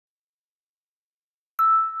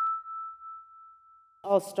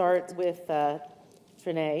I'll start with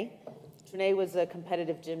Trinae. Trinae was a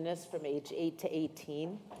competitive gymnast from age 8 to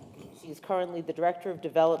 18. She's currently the Director of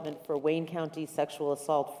Development for Wayne County Sexual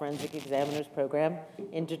Assault Forensic Examiners Program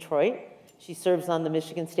in Detroit. She serves on the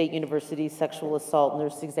Michigan State University Sexual Assault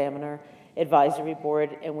Nurse Examiner Advisory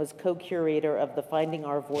Board and was co-curator of the Finding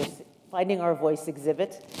Our Voice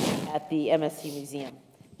exhibit at the MSU Museum.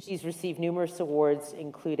 She's received numerous awards,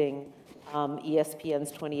 including ESPN's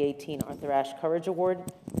 2018 Arthur Ashe Courage Award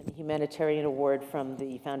and the Humanitarian Award from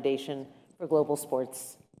the Foundation for Global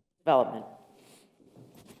Sports Development.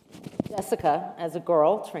 Jessica, as a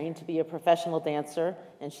girl, trained to be a professional dancer,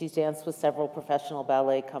 and she's danced with several professional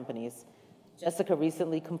ballet companies. Jessica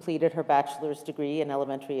recently completed her bachelor's degree in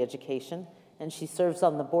elementary education, and she serves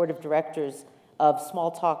on the board of directors of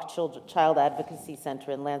Small Talk Child Advocacy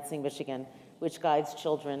Center in Lansing, Michigan, which guides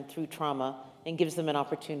children through trauma and gives them an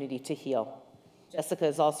opportunity to heal. Jessica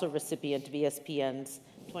is also a recipient of ESPN's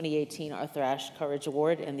 2018 Arthur Ashe Courage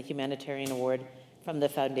Award and the Humanitarian Award from the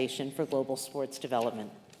Foundation for Global Sports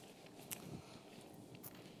Development.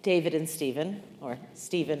 David and Stephen, or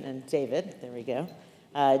Stephen and David, there we go.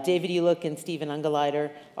 David Ulick and Stephen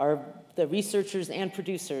Ungeleiter are the researchers and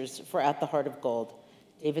producers for At the Heart of Gold.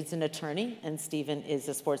 David's an attorney, and Stephen is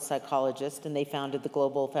a sports psychologist, and they founded the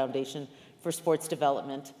Global Foundation for Sports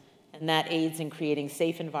Development, and that aids in creating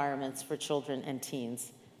safe environments for children and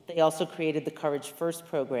teens. They also created the Courage First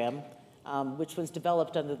program, which was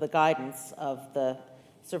developed under the guidance of the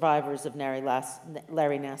survivors of Larry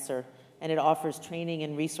Nassar, and it offers training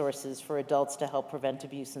and resources for adults to help prevent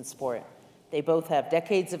abuse in sport. They both have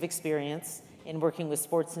decades of experience in working with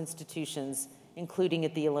sports institutions, including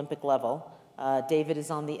at the Olympic level. David is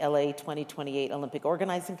on the LA 2028 Olympic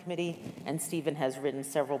Organizing Committee, and Stephen has written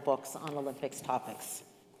several books on Olympics topics.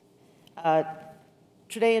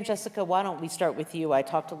 Trinae and Jessica, why don't we start with you? I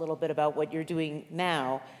talked a little bit about what you're doing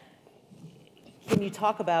now. Can you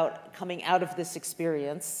talk about coming out of this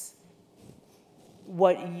experience,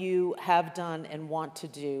 what you have done and want to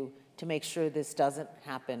do to make sure this doesn't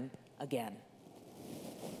happen again?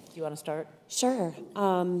 Do you want to start? Sure.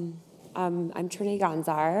 I'm Trinae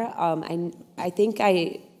Gonzar. I think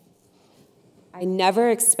I never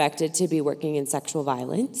expected to be working in sexual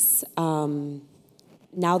violence.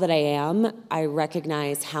 Now that I am, I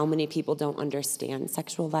recognize how many people don't understand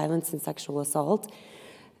sexual violence and sexual assault,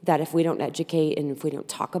 that if we don't educate and if we don't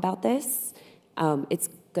talk about this, it's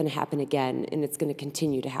going to happen again, and it's going to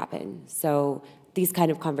continue to happen. So these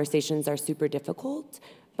kind of conversations are super difficult,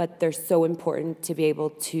 but they're so important to be able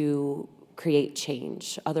to create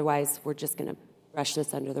change. Otherwise, we're just going to brush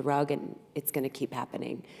this under the rug, and it's going to keep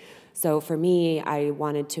happening. So for me, I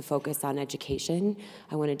wanted to focus on education.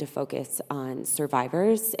 I wanted to focus on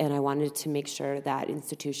survivors, and I wanted to make sure that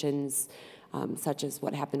institutions, such as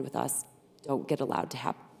what happened with us, don't get allowed to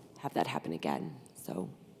have that happen again. So.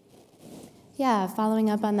 Yeah, following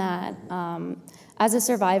up on that, as a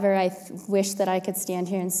survivor, I wish that I could stand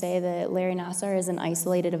here and say that Larry Nassar is an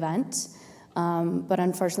isolated event, but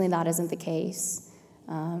unfortunately that isn't the case.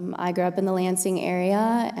 I grew up in the Lansing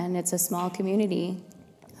area, and it's a small community.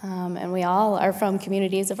 And we all are from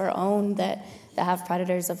communities of our own that have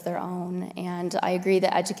predators of their own. And I agree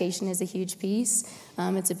that education is a huge piece.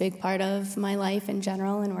 It's a big part of my life in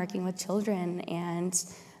general and working with children. And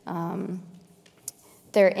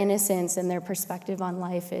their innocence and their perspective on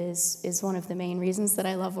life is one of the main reasons that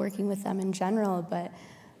I love working with them in general. But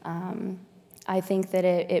I think that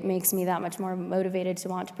it makes me that much more motivated to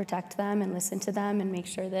want to protect them and listen to them and make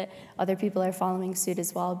sure that other people are following suit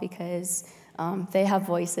as well, because they have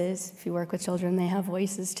voices. If you work with children, they have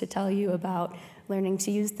voices to tell you about learning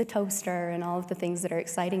to use the toaster and all of the things that are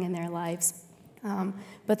exciting in their lives.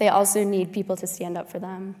 But they also need people to stand up for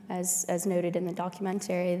them, as noted in the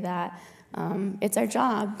documentary, that it's our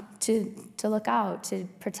job to look out, to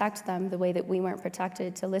protect them the way that we weren't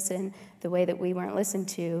protected, to listen the way that we weren't listened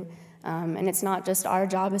to. And it's not just our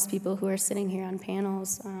job as people who are sitting here on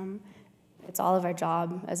panels. It's all of our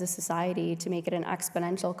job as a society to make it an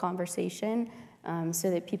exponential conversation so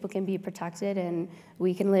that people can be protected and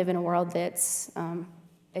we can live in a world that's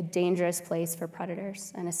a dangerous place for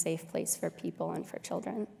predators and a safe place for people and for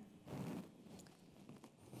children.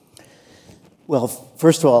 Well,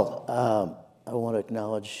 first of all, I want to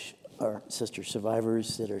acknowledge our sister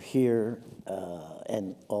survivors that are here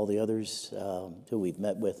and all the others who we've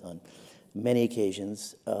met with on many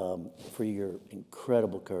occasions for your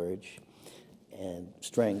incredible courage and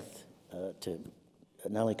strength to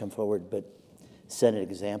not only come forward but set an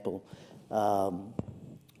example.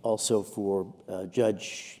 Also for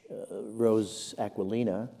Judge Rose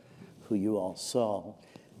Aquilina, who you all saw,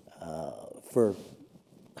 for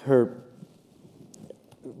her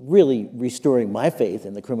really restoring my faith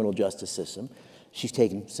in the criminal justice system. She's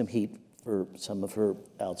taken some heat for some of her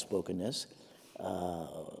outspokenness,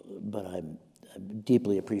 but I'm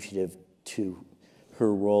deeply appreciative to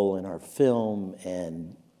her role in our film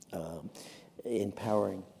and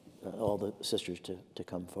empowering all the sisters to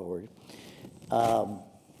come forward.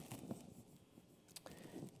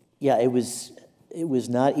 Yeah, it was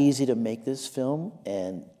not easy to make this film,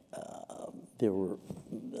 and there were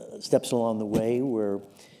steps along the way where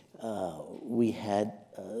we had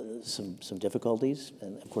some difficulties,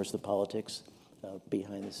 and of course the politics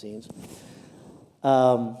behind the scenes.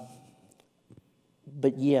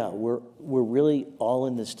 But yeah, we're really all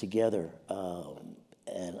in this together.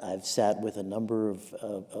 And I've sat with a number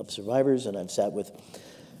of survivors, and I've sat with,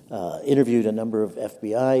 interviewed a number of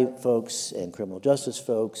FBI folks and criminal justice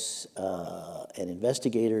folks and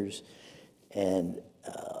investigators. And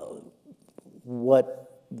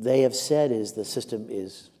what they have said is the system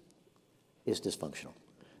is dysfunctional.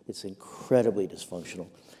 It's incredibly dysfunctional.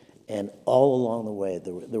 And all along the way,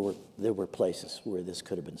 there were places where this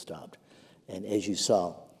could have been stopped. And as you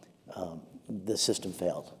saw, the system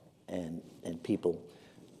failed, and people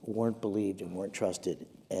weren't believed and weren't trusted.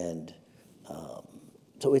 And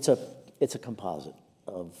so it's a composite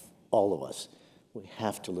of all of us. We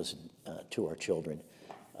have to listen to our children.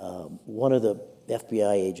 One of the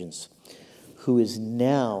FBI agents who is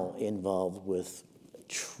now involved with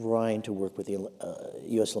trying to work with the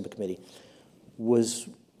U.S. Olympic Committee was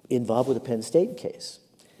involved with a Penn State case.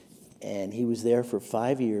 And he was there for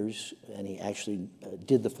 5 years, and he actually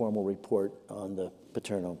did the formal report on the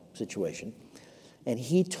Paterno situation. And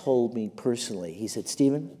he told me personally, he said,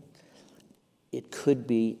 Stephen, it could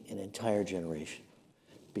be an entire generation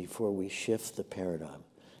before we shift the paradigm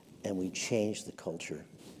and we change the culture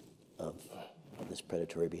of this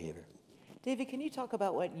predatory behavior. David, can you talk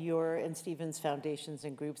about what your and Stephen's foundations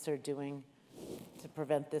and groups are doing to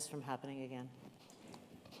prevent this from happening again?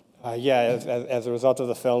 Yeah, as a result of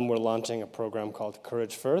the film, we're launching a program called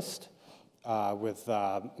Courage First with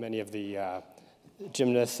many of the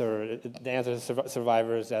gymnasts or dancer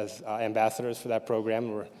survivors as ambassadors for that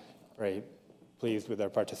program. We're very pleased with their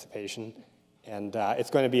participation. And it's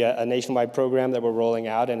going to be a nationwide program that we're rolling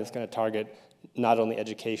out, and it's going to target not only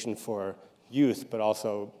education for youth, but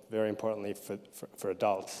also, very importantly, for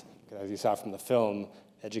adults. Because as you saw from the film,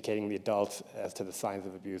 educating the adults as to the signs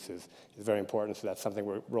of abuse is very important, so that's something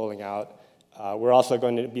we're rolling out. We're also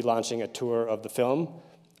going to be launching a tour of the film.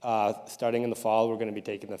 Starting in the fall, we're going to be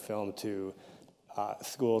taking the film to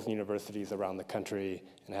schools and universities around the country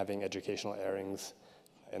and having educational airings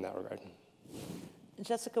in that regard.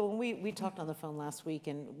 Jessica, when we talked on the phone last week,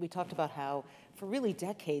 and we talked about how for really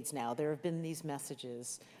decades now there have been these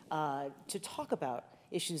messages to talk about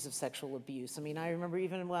issues of sexual abuse. I mean, I remember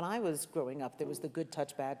even when I was growing up, there was the good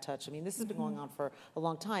touch, bad touch. I mean, this has been going on for a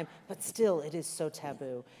long time, but still it is so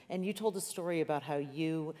taboo. And you told a story about how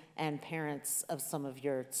you and parents of some of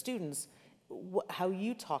your students, how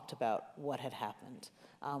you talked about what had happened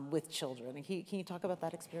with children. And can you talk about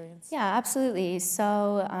that experience? Yeah, absolutely.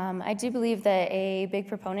 So I do believe that a big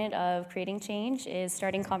proponent of creating change is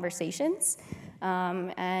starting conversations.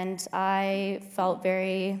 And I felt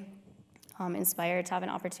very inspired to have an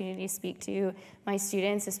opportunity to speak to my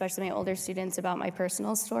students, especially my older students, about my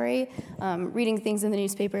personal story. Reading things in the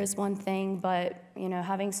newspaper is one thing, but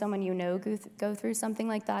having someone go through something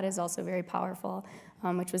like that is also very powerful,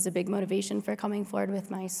 which was a big motivation for coming forward with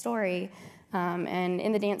my story. And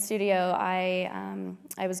in the dance studio,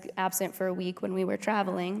 I was absent for a week when we were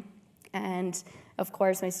traveling, and of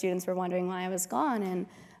course my students were wondering why I was gone, and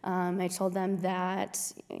I told them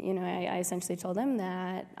that, I essentially told them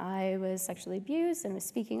that I was sexually abused and was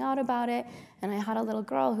speaking out about it. And I had a little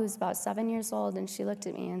girl who's about 7 years old, and she looked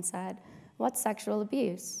at me and said, "What's sexual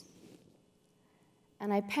abuse?"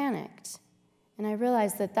 And I panicked. And I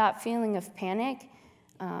realized that feeling of panic,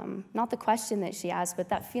 not the question that she asked, but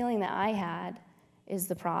that feeling that I had is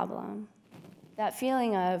the problem. That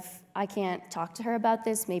feeling of, I can't talk to her about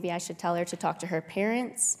this, maybe I should tell her to talk to her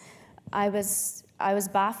parents. I was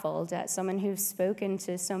baffled at someone who's spoken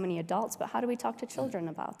to so many adults, but how do we talk to children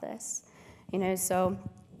about this? So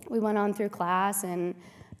we went on through class, and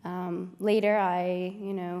later I,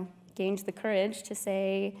 gained the courage to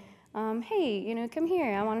say, hey, come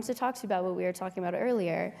here. I wanted to talk to you about what we were talking about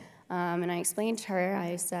earlier. And I explained to her,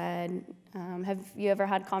 I said, have you ever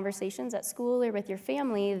had conversations at school or with your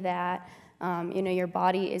family that, your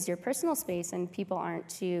body is your personal space and people aren't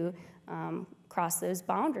to cross those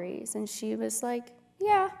boundaries? And she was like,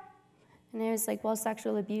 yeah. And I was like, well,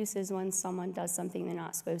 sexual abuse is when someone does something they're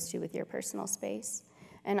not supposed to with your personal space.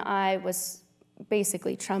 And I was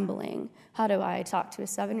basically trembling. How do I talk to a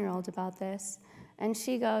 7-year-old about this? And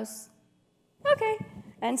she goes, okay,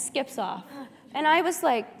 and skips off. And I was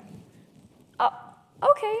like, oh,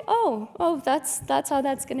 okay, oh, that's how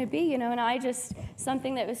that's gonna be, you know. And I just,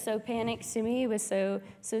 something that was so panicked to me was so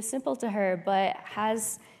simple to her, but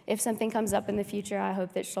if something comes up in the future, I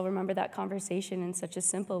hope that she'll remember that conversation in such a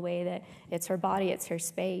simple way that it's her body, it's her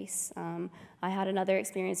space. I had another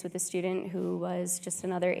experience with a student who was just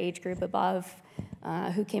another age group above,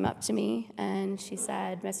 who came up to me and she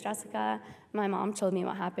said, Miss Jessica, my mom told me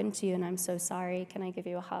what happened to you and I'm so sorry. Can I give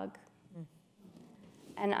you a hug?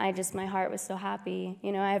 And my heart was so happy.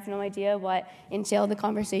 You know, I have no idea what entailed the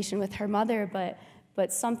conversation with her mother,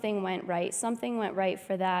 but something went right. Something went right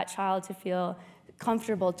for that child to feel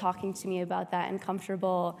comfortable talking to me about that and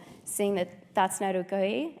comfortable saying that that's not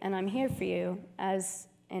okay and I'm here for you as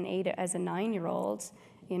a 9-year-old,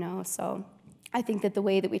 you know. So I think that the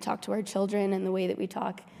way that we talk to our children and the way that we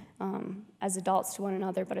talk as adults to one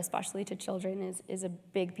another, but especially to children, is a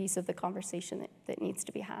big piece of the conversation that needs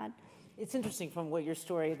to be had. It's interesting from what your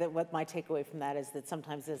story, that what my takeaway from that is that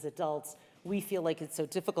sometimes as adults, we feel like it's so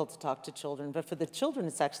difficult to talk to children, but for the children,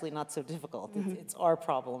 it's actually not so difficult. Mm-hmm. It's our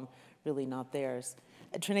problem, really not theirs.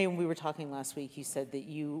 Trinae, when we were talking last week, you said that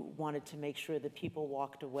you wanted to make sure that people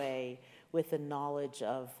walked away with the knowledge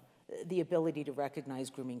of the ability to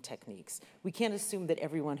recognize grooming techniques. We can't assume that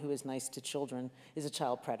everyone who is nice to children is a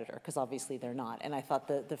child predator, because obviously they're not. And I thought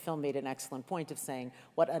the film made an excellent point of saying,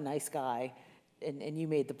 what a nice guy. And you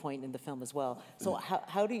made the point in the film as well. So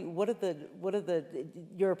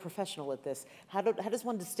you're a professional at this. How does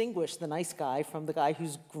one distinguish the nice guy from the guy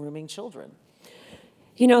who's grooming children?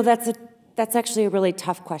 You know, that's actually a really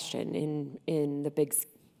tough question in the big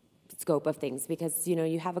scope of things, because, you know,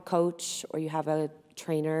 you have a coach or you have a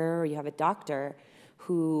trainer or you have a doctor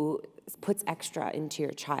who puts extra into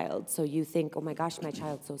your child. So you think, oh my gosh, my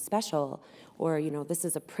child's so special, or, you know, this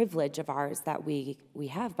is a privilege of ours that we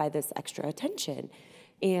have by this extra attention.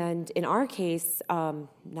 And in our case,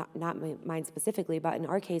 not mine specifically, but in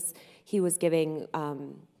our case, he was giving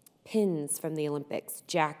pins from the Olympics,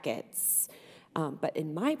 jackets. But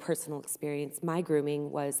in my personal experience, my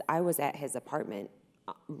grooming was, I was at his apartment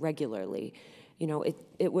regularly. You know,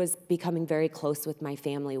 it was becoming very close with my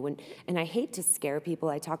family. And I hate to scare people.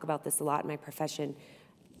 I talk about this a lot in my profession.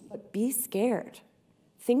 But be scared.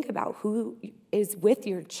 Think about who is with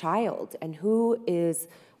your child and who is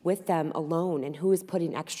with them alone and who is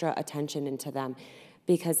putting extra attention into them.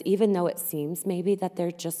 Because even though it seems maybe that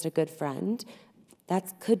they're just a good friend,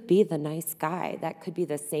 that could be the nice guy. That could be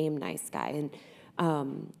the same nice guy.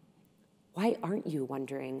 And why aren't you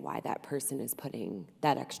wondering why that person is putting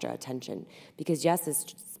that extra attention? Because yes, as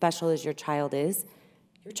special as your child is,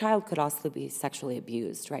 your child could also be sexually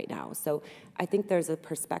abused right now. So I think there's a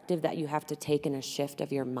perspective that you have to take in a shift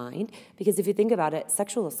of your mind. Because if you think about it,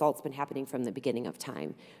 sexual assault's been happening from the beginning of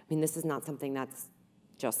time. I mean, this is not something that's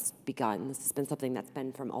just begun. This has been something that's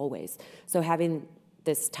been from always. So having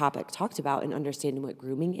this topic talked about and understanding what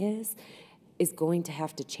grooming is going to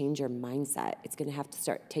have to change your mindset. It's going to have to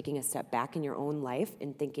start taking a step back in your own life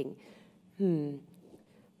and thinking,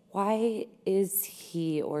 why is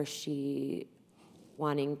he or she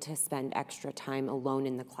wanting to spend extra time alone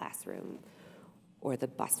in the classroom or the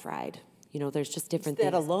bus ride? You know, there's just different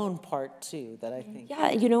things. That alone part, too, that I think.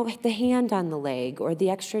 Yeah, you know, the hand on the leg or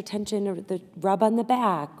the extra attention or the rub on the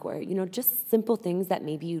back or, you know, just simple things that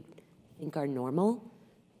maybe you think are normal,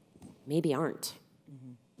 maybe aren't.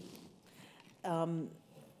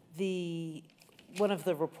 One of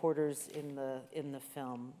the reporters in the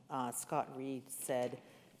film, Scott Reed, said,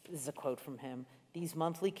 this is a quote from him, "These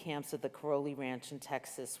monthly camps at the Caroli Ranch in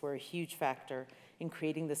Texas were a huge factor in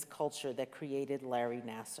creating this culture that created Larry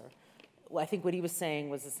Nassar." Well, I think what he was saying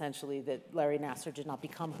was essentially that Larry Nassar did not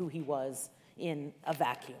become who he was in a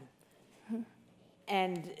vacuum. Mm-hmm.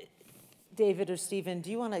 And David or Stephen,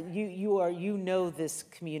 do you want to, you know this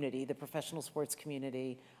community, the professional sports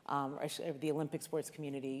community, or the Olympic sports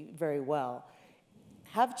community very well.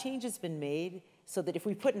 Have changes been made so that if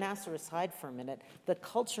we put Nassar aside for a minute, the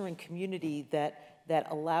culture and community that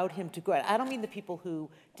allowed him to grow? I don't mean the people who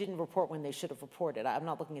didn't report when they should have reported. I'm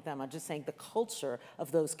not looking at them. I'm just saying the culture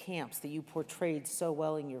of those camps that you portrayed so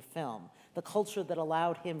well in your film, the culture that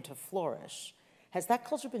allowed him to flourish. Has that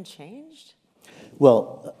culture been changed?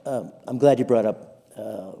 Well, I'm glad you brought up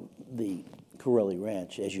the Caroli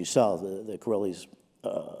Ranch. As you saw, the Carolis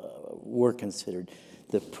were considered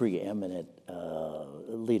the preeminent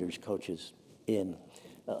leaders, coaches in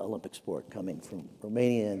Olympic sport, coming from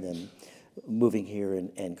Romania and then moving here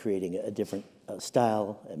and creating a different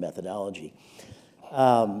style and methodology.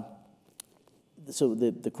 so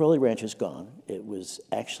the Crowley Ranch is gone. It was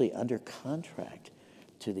actually under contract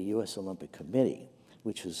to the U.S. Olympic Committee,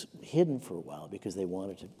 which was hidden for a while because they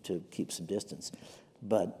wanted to keep some distance.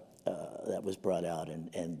 But that was brought out,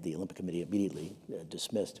 and the Olympic Committee immediately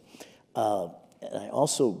dismissed. And I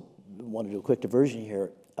also want to do a quick diversion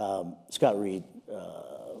here. Scott Reed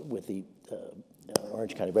with the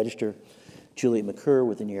Orange County Register, Juliet McCurr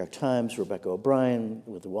with the New York Times, Rebecca O'Brien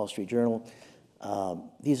with the Wall Street Journal.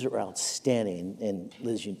 These are outstanding, and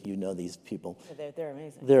Liz, you know these people. They're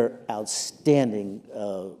amazing. They're outstanding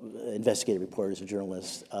investigative reporters and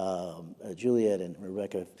journalists. Juliet and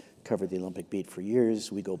Rebecca covered the Olympic beat for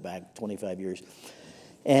years. We go back 25 years.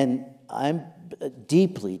 And I'm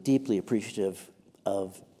deeply, deeply appreciative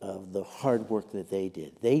of the hard work that they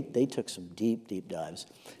did. They took some deep, deep dives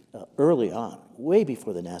early on, way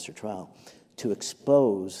before the Nassar trial, to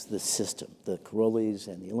expose the system, the Carolis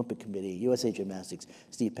and the Olympic Committee, USA Gymnastics,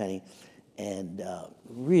 Steve Penny, and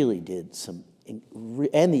really did some,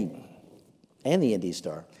 and the Indy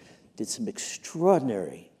Star did some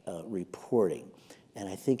extraordinary reporting. And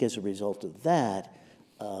I think as a result of that,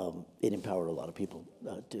 it empowered a lot of people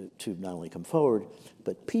to not only come forward,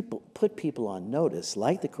 but put people on notice,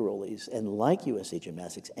 like the Carolis and like USA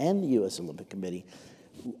Gymnastics and the U.S. Olympic Committee.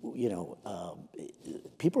 You know,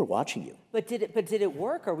 people are watching you. But did it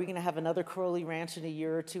work? Are we going to have another Crowley Ranch in a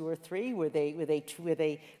year or two or three, where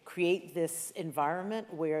they create this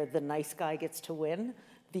environment where the nice guy gets to win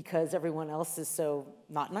because everyone else is so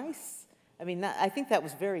not nice? I mean, I think that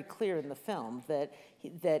was very clear in the film, that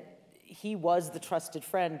he was the trusted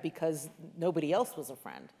friend because nobody else was a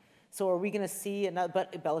friend. So are we going to see another?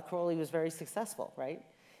 But Bella Crowley was very successful, right?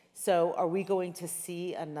 So are we going to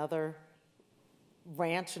see another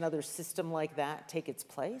ranch, another system like that take its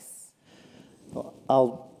place? Well,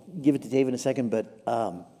 I'll give it to Dave in a second, but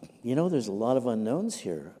you know, there's a lot of unknowns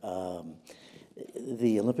here.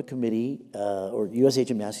 The Olympic Committee, or USA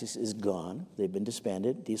Gymnastics, is gone. They've been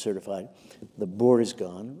disbanded, decertified. The board is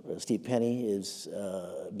gone. Steve Penny has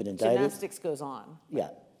been indicted. Gymnastics goes on. Yeah,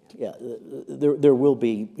 yeah. There will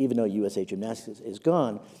be, even though USA Gymnastics is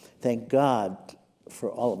gone, thank God for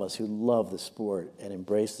all of us who love the sport and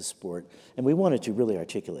embrace the sport. And we wanted to really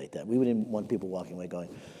articulate that. We didn't want people walking away going,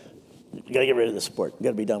 you gotta get rid of the sport. You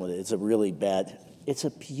gotta be done with it. It's a really bad, it's a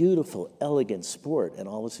beautiful, elegant sport. And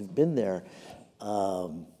all of us who've been there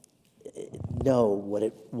know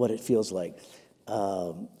what it feels like.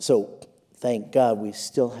 So thank God we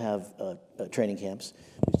still have training camps,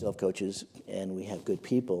 we still have coaches, and we have good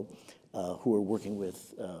people who are working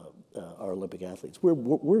with our Olympic athletes.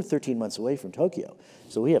 We're 13 months away from Tokyo,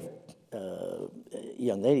 so we have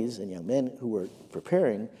young ladies and young men who are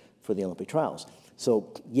preparing for the Olympic trials.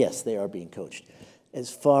 So yes, they are being coached. As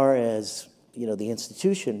far as the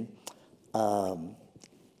institution,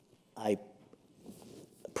 I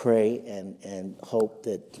pray and hope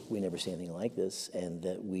that we never see anything like this, and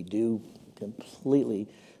that we do completely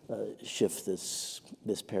shift this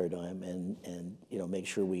paradigm and make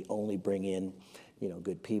sure we only bring in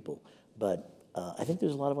good people. But I think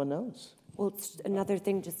there's a lot of unknowns. Well, another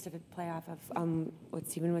thing just to play off of what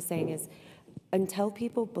Stephen was saying is, until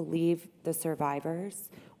people believe the survivors,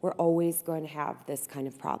 we're always going to have this kind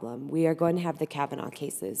of problem. We are going to have the Kavanaugh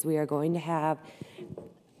cases. We are going to have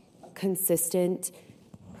consistent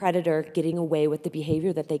predator getting away with the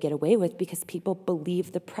behavior that they get away with because people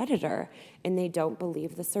believe the predator and they don't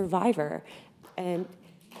believe the survivor. And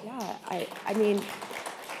yeah, I mean,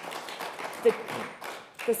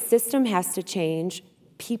 the system has to change.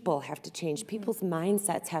 People have to change. People's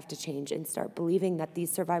mindsets have to change and start believing that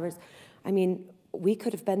these survivors, I mean, we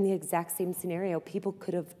could have been the exact same scenario. People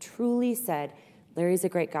could have truly said, Larry's a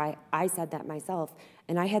great guy. I said that myself.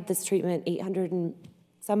 And I had this treatment 800 and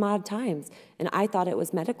some odd times, and I thought it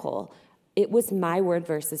was medical. It was my word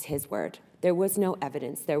versus his word. There was no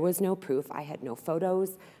evidence. There was no proof. I had no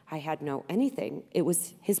photos. I had no anything. It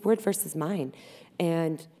was his word versus mine.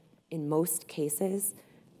 And in most cases,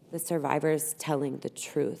 the survivor's telling the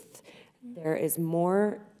truth. There is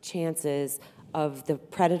more chances of the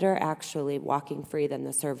predator actually walking free than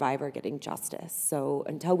the survivor getting justice. So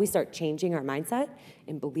until we start changing our mindset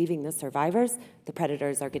and believing the survivors, the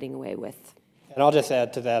predators are getting away with. And I'll just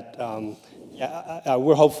add to that,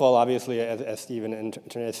 we're hopeful, obviously, as Stephen and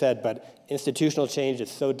Trina said, but institutional change is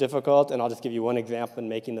so difficult, and I'll just give you one example in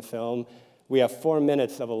making the film. We have 4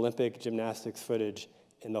 minutes of Olympic gymnastics footage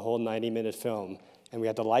in the whole 90-minute film, and we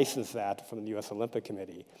had to license that from the U.S. Olympic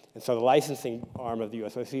Committee. And so the licensing arm of the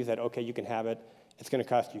USOC said, okay, you can have it. It's going to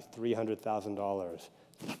cost you $300,000,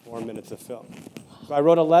 4 minutes of film. So I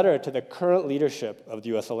wrote a letter to the current leadership of the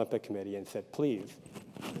U.S. Olympic Committee and said, please,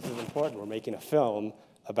 this is important. We're making a film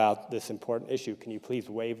about this important issue. Can you please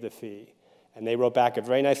waive the fee? And they wrote back a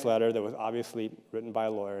very nice letter that was obviously written by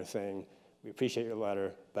a lawyer saying, we appreciate your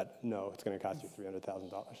letter, but no, it's going to cost you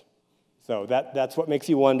 $300,000. So that's what makes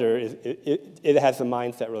you wonder, is it has the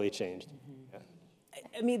mindset really changed. Yeah.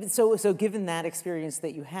 I mean, so given that experience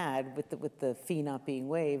that you had with the fee not being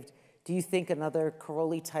waived, do you think another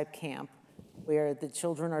Caroli-type camp where the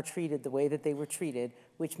children are treated the way that they were treated,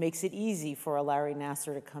 which makes it easy for a Larry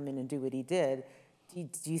Nassar to come in and do what he did,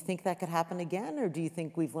 do you think that could happen again, or do you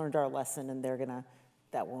think we've learned our lesson and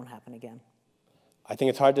that won't happen again? I think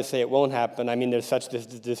it's hard to say it won't happen. I mean, there's such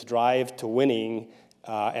this drive to winning,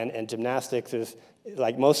 and gymnastics is,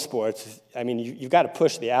 like most sports, I mean, you've got to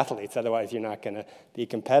push the athletes, otherwise you're not going to be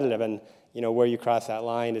competitive. And, where you cross that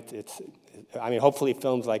line, I mean, hopefully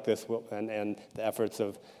films like this and the efforts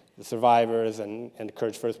of the survivors and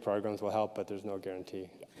Courage First programs will help, but there's no guarantee.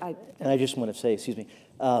 And I just want to say, excuse me,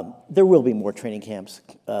 there will be more training camps,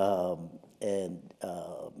 and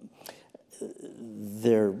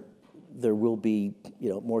there will be,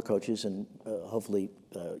 more coaches and hopefully,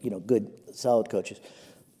 good, solid coaches.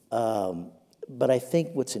 But I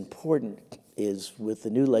think what's important is with the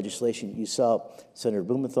new legislation, you saw Senator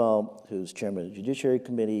Blumenthal, who's chairman of the Judiciary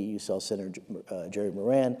Committee, you saw Senator Jerry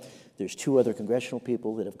Moran. There's 2 other congressional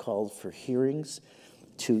people that have called for hearings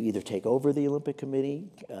to either take over the Olympic Committee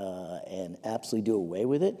and absolutely do away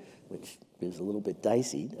with it, which is a little bit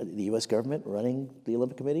dicey. The U.S. government running the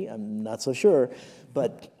Olympic Committee, I'm not so sure.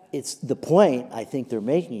 But it's the point I think they're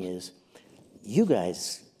making is you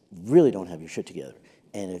guys really don't have your shit together.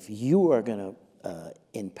 And if you are going to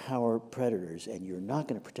empower predators and you're not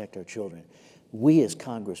going to protect our children, we as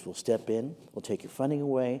Congress will step in, we'll take your funding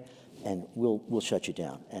away, and we'll shut you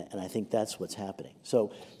down. And I think that's what's happening.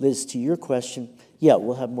 So, Liz, to your question, yeah,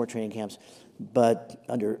 we'll have more training camps, but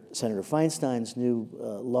under Senator Feinstein's new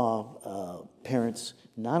law, parents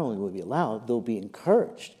not only will be allowed, they'll be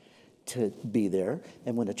encouraged to be there.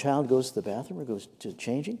 And when a child goes to the bathroom or goes to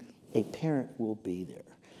changing, a parent will be there.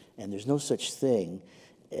 And there's no such thing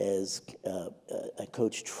as a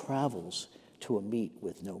coach travels to a meet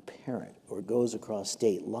with no parent or goes across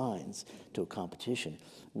state lines to a competition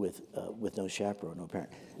with no chaperone, no parent.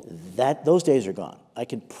 Those days are gone. I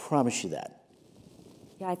can promise you that.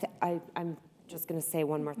 Yeah, I'm just going to say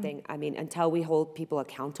one more thing. I mean, until we hold people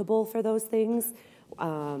accountable for those things,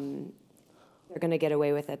 they're going to get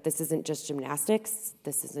away with it. This isn't just gymnastics.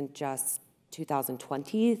 This isn't just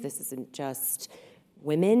 2020. This isn't just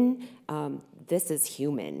women. This is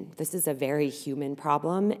human. This is a very human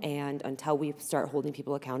problem, and until we start holding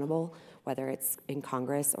people accountable, whether it's in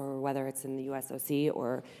Congress or whether it's in the USOC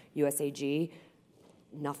or USAG,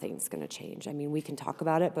 nothing's going to change. I mean, we can talk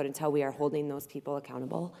about it, but until we are holding those people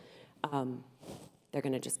accountable, they're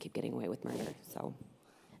going to just keep getting away with murder. So.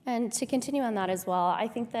 And to continue on that as well, I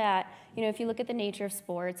think that, if you look at the nature of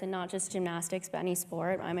sports, and not just gymnastics, but any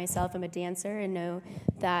sport, I myself am a dancer and know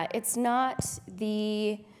that it's not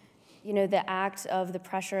the act of the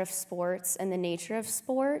pressure of sports and the nature of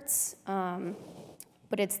sports,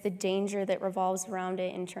 but it's the danger that revolves around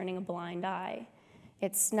it and turning a blind eye.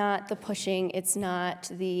 It's not the pushing, it's not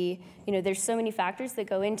the, there's so many factors that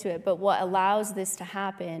go into it, but what allows this to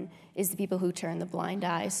happen is the people who turn the blind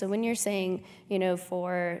eye. So when you're saying,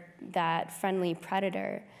 for that friendly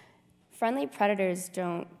predators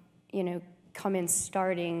don't, come in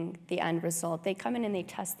starting the end result. They come in and they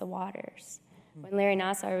test the waters. When Larry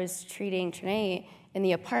Nassar was treating Trinae in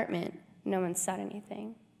the apartment, no one said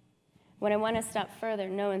anything. When I went a step further,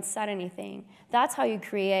 no one said anything. That's how you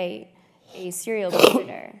create a serial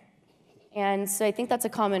predator. And so I think that's a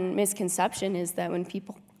common misconception, is that when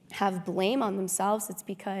people have blame on themselves, it's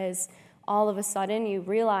because all of a sudden you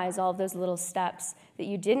realize all of those little steps that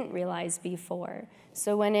you didn't realize before.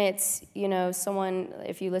 So when it's, someone,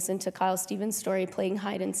 if you listen to Kyle Stevens' story, playing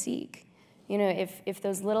hide and seek, if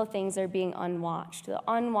those little things are being unwatched, the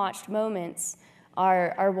unwatched moments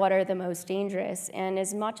are what are the most dangerous. And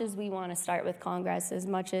as much as we want to start with Congress, as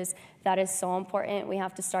much as that is so important, we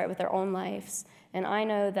have to start with our own lives. And I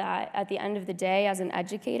know that at the end of the day, as an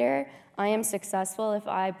educator, I am successful if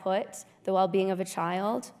I put the well-being of a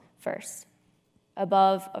child first.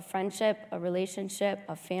 Above a friendship, a relationship,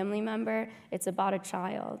 a family member, it's about a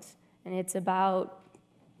child. And it's about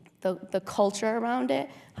the culture around it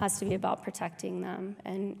has to be about protecting them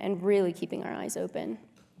and really keeping our eyes open.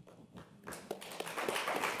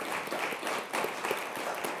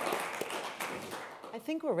 I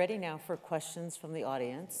think we're ready now for questions from the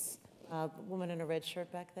audience. The woman in a red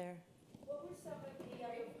shirt back there. What were some of the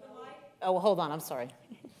Oh, hold on, I'm sorry.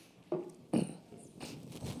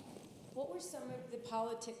 What were some of the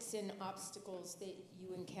politics and obstacles that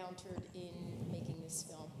you encountered in making this this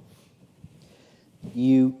film?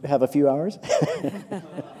 You have a few hours?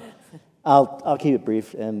 I'll keep it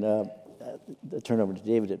brief and turn over to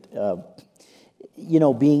David. You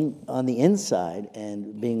know, being on the inside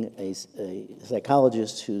and being a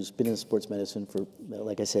psychologist who's been in sports medicine for,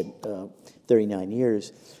 like I said, 39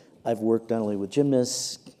 years, I've worked not only with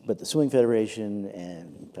gymnasts, but the Swimming Federation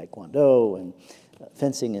and Taekwondo and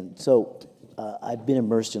fencing, and so I've been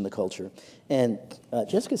immersed in the culture. And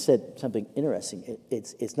Jessica said something interesting.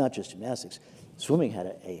 It's not just gymnastics. Swimming had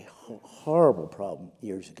a horrible problem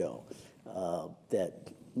years ago that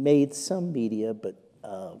made some media, but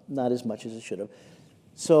not as much as it should have.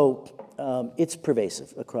 So it's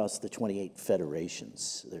pervasive across the 28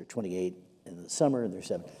 federations. There are 28 in the summer, and there are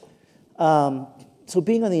 7. So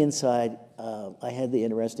being on the inside, I had the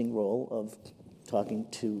interesting role of talking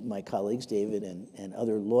to my colleagues, David and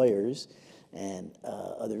other lawyers and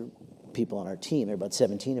other people on our team. There are about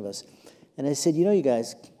 17 of us. And I said, you know, you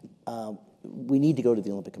guys, we need to go to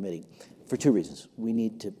the Olympic Committee for 2 reasons. We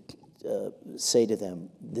need to say to them,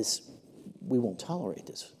 we won't tolerate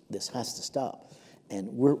this. This has to stop. And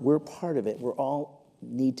we're part of it. We're all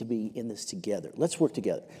need to be in this together. Let's work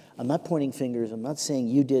together. I'm not pointing fingers. I'm not saying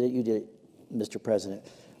you did it, Mr. President.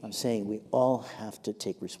 I'm saying we all have to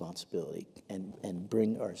take responsibility and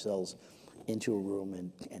bring ourselves into a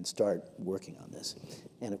room and start working on this.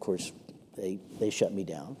 And of course, they shut me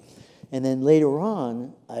down. And then later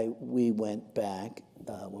on, we went back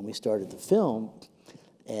when we started the film,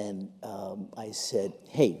 and I said,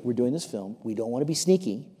 hey, we're doing this film. We don't want to be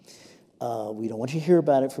sneaky. We don't want you to hear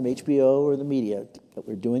about it from HBO or the media, but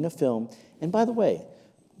we're doing a film. And by the way,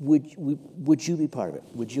 would you be part of it?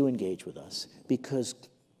 Would you engage with us? Because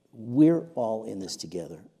we're all in this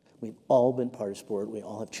together. We've all been part of sport. We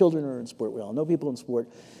all have children who are in sport. We all know people in sport.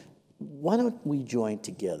 Why don't we join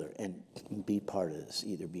together and be part of this?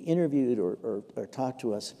 Either be interviewed or talk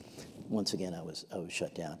to us. Once again, I was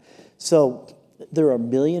shut down. So there are a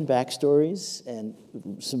million backstories and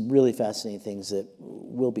some really fascinating things that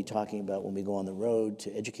we'll be talking about when we go on the road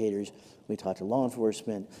to educators. We talk to law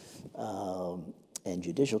enforcement and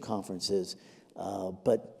judicial conferences.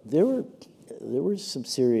 But there were some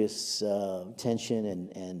serious tension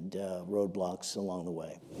and roadblocks along the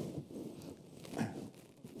way.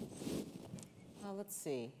 Let's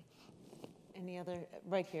see. Any other?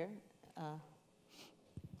 Right here.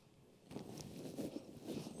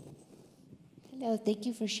 Hello, thank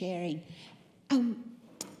you for sharing. I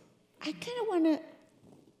kind of want to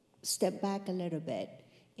step back a little bit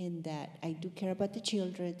in that I do care about the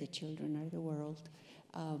children are the world.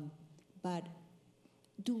 But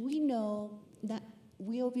do we know that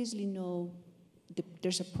we obviously know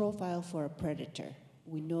there's a profile for a predator.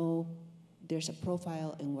 We know there's a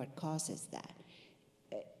profile in what causes that.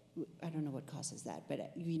 I don't know what causes that,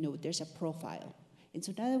 but we know there's a profile. And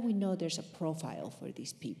so now that we know there's a profile for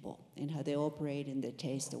these people and how they operate and they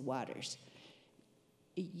taste the waters,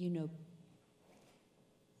 you know,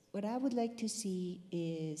 what I would like to see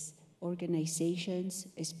is organizations,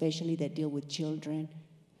 especially that deal with children,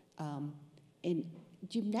 and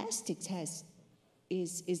gymnastics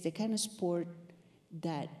is the kind of sport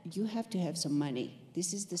that you have to have some money.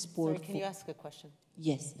 This is the sport. Sorry, can you ask a question?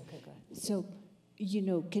 Yes. Okay, go ahead. So, you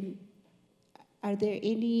know, are there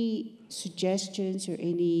any suggestions or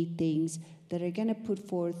any things that are going to put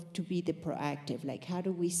forth to be the proactive? Like, how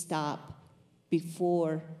do we stop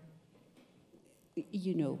before,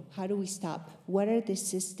 you know, how do we stop? What are the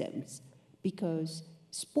systems? Because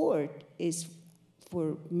sport is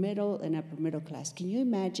for middle and upper middle class. Can you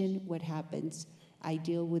imagine what happens? I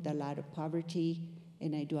deal with a lot of poverty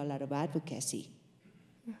and I do a lot of advocacy.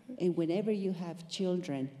 Mm-hmm. And whenever you have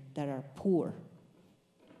children that are poor,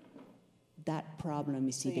 that problem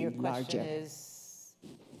is even larger. Your question is?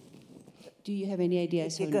 Do you have any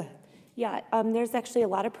ideas? Yeah, go ahead. Yeah, there's actually a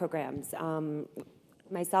lot of programs.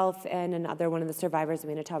 Myself and another one of the survivors,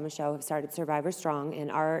 Amanda Thomas Show, have started Survivor Strong, and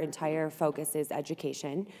our entire focus is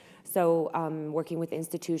education. So working with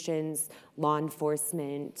institutions, law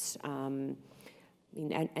enforcement, I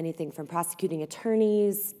mean, anything from prosecuting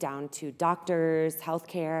attorneys down to doctors,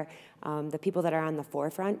 healthcare, the people that are on the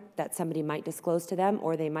forefront that somebody might disclose to them,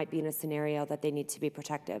 or they might be in a scenario that they need to be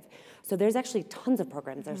protective. So there's actually tons of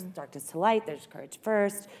programs. There's Darkness to Light, there's Courage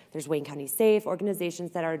First, there's Wayne County Safe,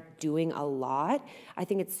 organizations that are doing a lot. I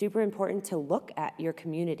think it's super important to look at your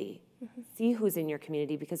community, see who's in your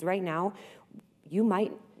community, because right now, you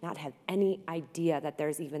might not have any idea that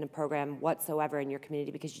there's even a program whatsoever in your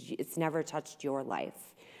community because it's never touched your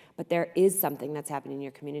life. But there is something that's happening in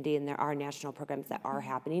your community, and there are national programs that are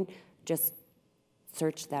happening. Just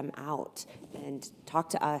search them out and talk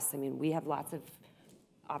to us. I mean, we have lots of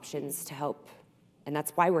options to help And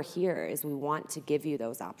that's why we're here, is we want to give you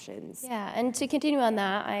those options. Yeah, and to continue on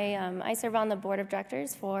that, I serve on the board of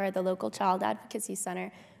directors for the local Child Advocacy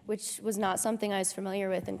Center, which was not something I was familiar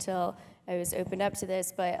with until I was opened up to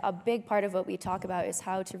this. But a big part of what we talk about is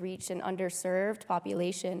how to reach an underserved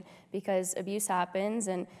population, because abuse happens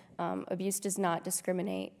and abuse does not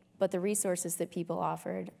discriminate, but the resources that people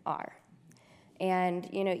offered are.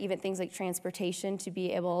 And even things like transportation to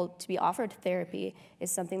be able to be offered therapy is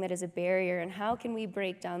something that is a barrier. And how can we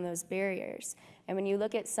break down those barriers? And when you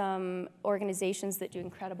look at some organizations that do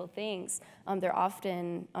incredible things, they're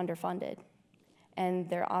often underfunded. And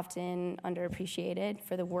they're often underappreciated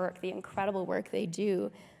for the work, the incredible work they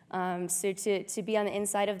do. So to be on the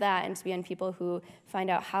inside of that and to be on people who find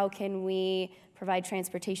out how can we provide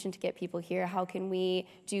transportation to get people here, how can we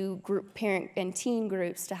do group parent and teen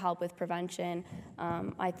groups to help with prevention,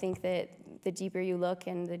 I think that the deeper you look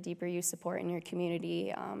and the deeper you support in your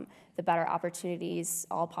community, the better opportunities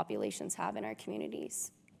all populations have in our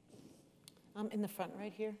communities. In the front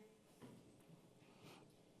right here.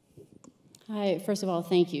 Hi, first of all,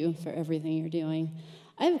 thank you for everything you're doing.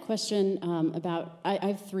 I have a question about, I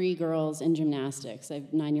have 3 girls in gymnastics. I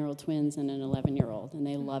have 9-year-old twins and an 11-year-old, and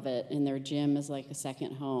they love it, and their gym is like a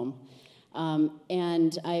second home.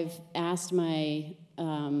 And I've asked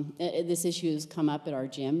this issue has come up at our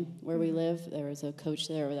gym where we live. There was a coach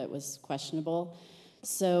there that was questionable.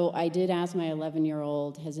 So I did ask my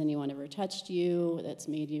 11-year-old, has anyone ever touched you that's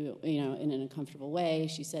made you, in an uncomfortable way?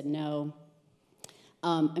 She said no.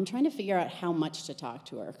 I'm trying to figure out how much to talk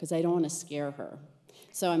to her because I don't want to scare her.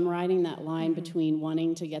 So I'm riding that line between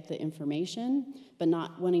wanting to get the information, but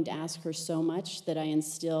not wanting to ask her so much that I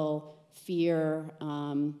instill fear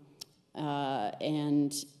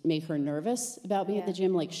and make her nervous about being at the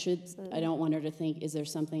gym. Like, I don't want her to think, is there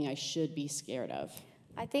something I should be scared of?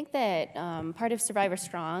 I think that part of Survivor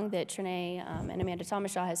Strong that Trinae and Amanda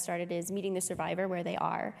Thomashaw has started is meeting the survivor where they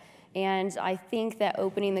are. And I think that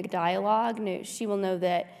opening the dialogue, she will know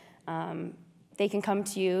that they can come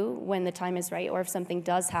to you when the time is right, or if something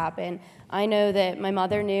does happen. I know that my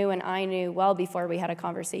mother knew and I knew well before we had a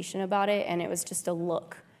conversation about it, and it was just a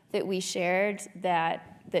look that we shared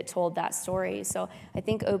that told that story. So I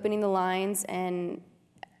think opening the lines and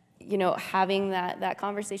having that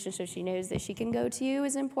conversation so she knows that she can go to you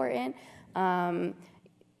is important. But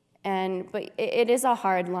it is a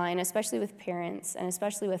hard line, especially with parents and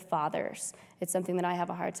especially with fathers. It's something that I have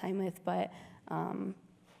a hard time with, but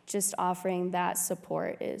just offering that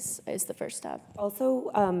support is the first step.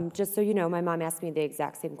 Also, just so you know, my mom asked me the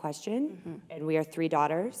exact same question, and we are 3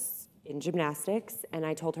 daughters in gymnastics, and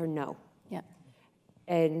I told her no. Yeah.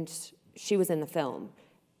 And she was in the film.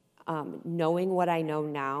 Knowing what I know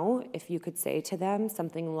now, if you could say to them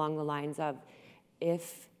something along the lines of,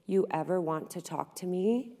 if you ever want to talk to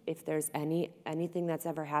me, if there's anything that's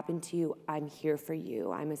ever happened to you, I'm here for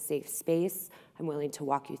you. I'm a safe space. I'm willing to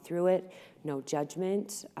walk you through it. No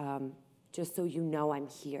judgment. Just so you know I'm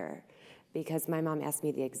here. Because my mom asked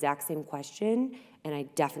me the exact same question, and I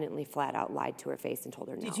definitely flat out lied to her face and told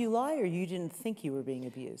her no. Did you lie, or you didn't think you were being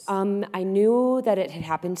abused? I knew that it had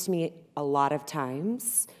happened to me a lot of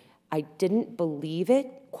times. I didn't believe it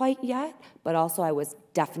quite yet, but also I was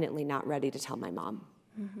definitely not ready to tell my mom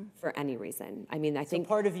for any reason. I mean, I think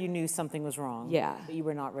part of you knew something was wrong. Yeah. But you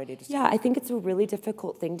were not ready to. Yeah, I think it's a really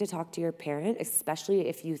difficult thing to talk to your parent, especially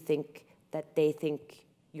if you think that they think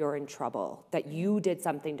you're in trouble, that you did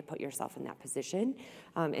something to put yourself in that position.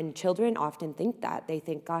 And children often think that. They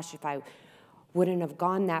think, gosh, if I wouldn't have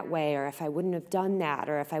gone that way, or if I wouldn't have done that,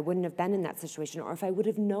 or if I wouldn't have been in that situation, or if I would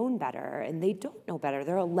have known better. And they don't know better.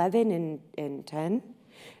 They're 11 and 10.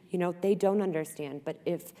 They don't understand. But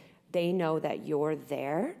if they know that you're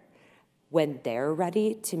there when they're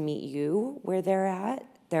ready to meet you where they're at,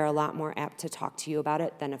 they're a lot more apt to talk to you about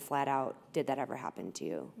it than a flat out, did that ever happen to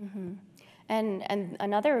you? And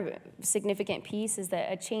another significant piece is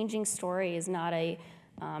that a changing story is not a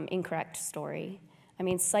incorrect story. I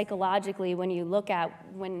mean, psychologically,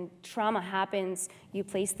 when trauma happens, you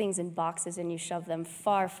place things in boxes and you shove them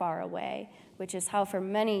far, far away, which is how for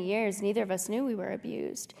many years neither of us knew we were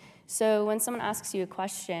abused. So when someone asks you a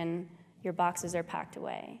question, your boxes are packed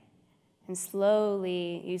away. And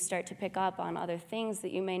slowly you start to pick up on other things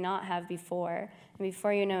that you may not have before. And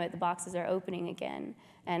before you know it, the boxes are opening again.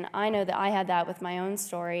 And I know that I had that with my own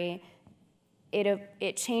story.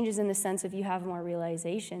 It changes in the sense of you have more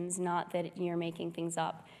realizations, not that you're making things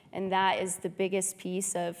up. And that is the biggest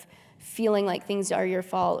piece of feeling like things are your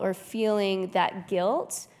fault, or feeling that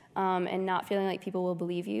guilt, and not feeling like people will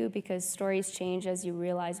believe you, because stories change as you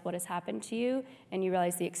realize what has happened to you and you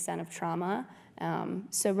realize the extent of trauma.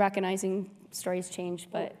 So recognizing stories change,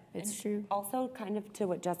 but it's true. Also, kind of to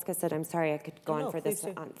what Jessica said, I'm sorry I could go No, on for please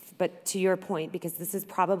this, do. but to your point, because this is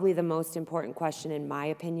probably the most important question in my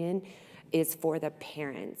opinion, is for the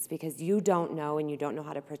parents, because you don't know, and you don't know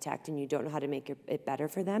how to protect, and you don't know how to make it better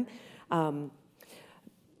for them.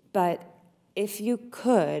 But if you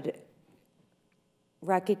could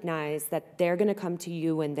recognize that they're going to come to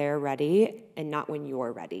you when they're ready and not when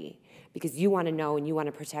you're ready, because you want to know and you want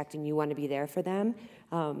to protect and you want to be there for them.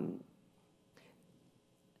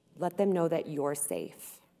 Let them know that you're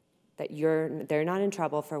safe, that they're not in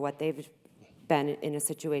trouble for what they've been in a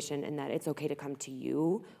situation, and that it's okay to come to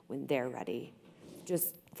you when they're ready,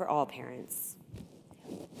 just for all parents.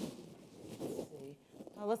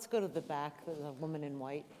 Let's go to the back, the woman in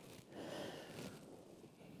white.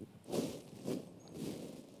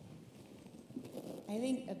 I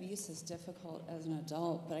think abuse is difficult as an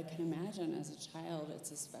adult, but I can imagine as a child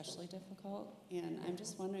it's especially difficult. And I'm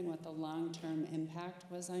just wondering what the long-term impact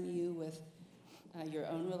was on you with your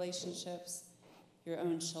own relationships, your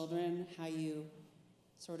own children, how you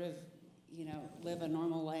sort of, live a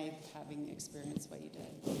normal life having experienced what you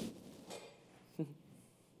did.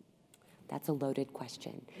 That's a loaded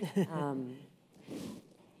question.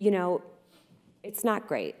 It's not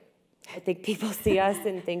great. I think people see us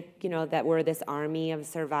and think, that we're this army of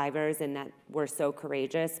survivors and that we're so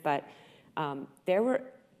courageous, but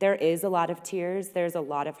there is a lot of tears, there's a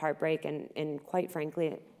lot of heartbreak, and quite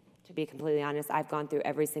frankly, to be completely honest, I've gone through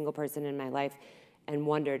every single person in my life and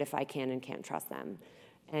wondered if I can and can't trust them.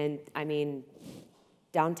 And I mean,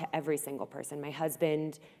 down to every single person, my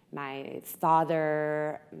husband, my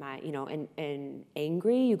father, and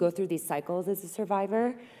angry. You go through these cycles as a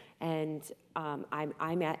survivor, and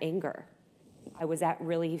I'm at anger. I was at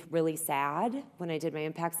really, really sad when I did my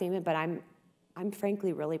impact statement, but I'm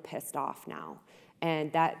frankly really pissed off now.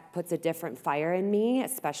 And that puts a different fire in me,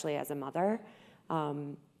 especially as a mother.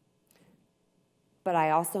 But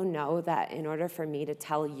I also know that in order for me to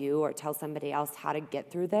tell you or tell somebody else how to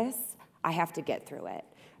get through this, I have to get through it.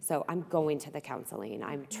 So I'm going to the counseling.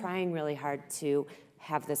 I'm trying really hard to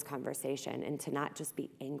have this conversation and to not just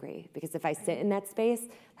be angry, because if I sit in that space,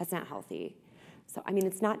 that's not healthy. So, I mean,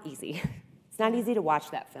 it's not easy. It's not easy to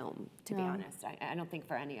watch that film, to be honest. I don't think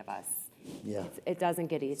for any of us. Yeah. It doesn't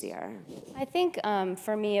get easier. I think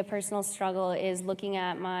for me, a personal struggle is looking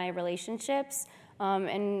at my relationships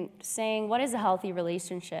and saying, what is a healthy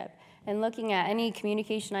relationship? And looking at any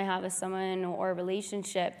communication I have with someone or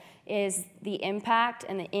relationship is the impact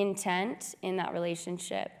and the intent in that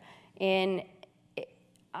relationship. And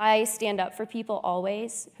I stand up for people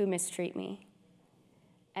always who mistreat me.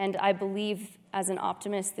 And I believe as an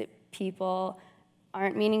optimist that people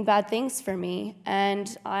aren't meaning bad things for me.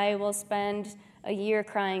 And I will spend a year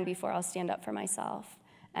crying before I'll stand up for myself.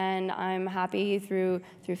 And I'm happy through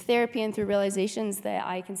therapy and through realizations that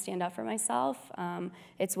I can stand up for myself.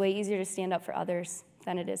 It's way easier to stand up for others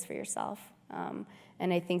than it is for yourself.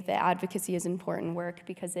 And I think that advocacy is important work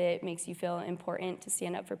because it makes you feel important to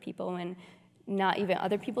stand up for people when not even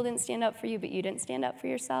other people didn't stand up for you, but you didn't stand up for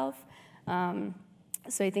yourself.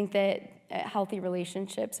 So I think that healthy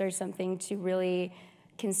relationships are something to really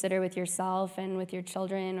consider with yourself and with your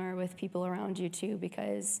children or with people around you too,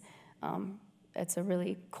 because it's a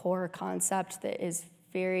really core concept that is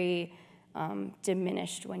very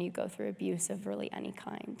diminished when you go through abuse of really any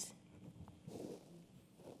kind.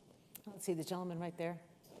 Let's see the gentleman right there.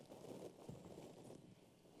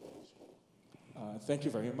 Thank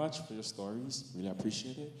you very much for your stories. Really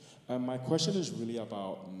appreciate it. My question is really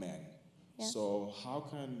about men. Yeah. So how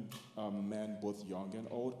can men, both young and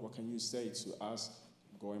old, what can you say to us,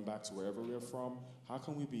 going back to wherever we're from, how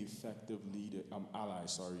can we be effective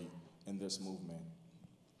allies, in this movement?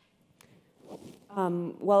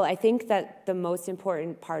 Well, I think that the most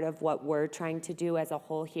important part of what we're trying to do as a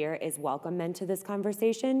whole here is welcome men to this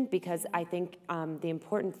conversation, because I think the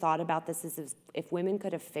important thought about this is if women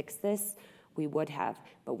could have fixed this, we would have,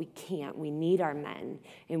 but we can't. We need our men,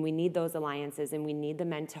 and we need those alliances, and we need the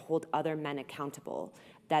men to hold other men accountable.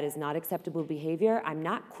 That is not acceptable behavior. I'm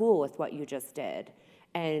not cool with what you just did.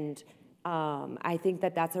 And I think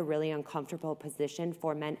that that's a really uncomfortable position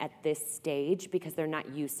for men at this stage because they're not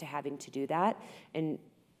used to having to do that. And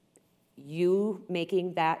you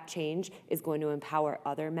making that change is going to empower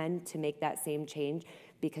other men to make that same change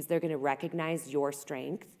because they're going to recognize your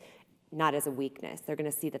strength, not as a weakness. They're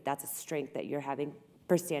going to see that that's a strength that you're having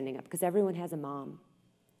for standing up, because everyone has a mom.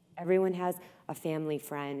 Everyone has a family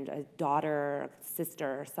friend, a daughter, a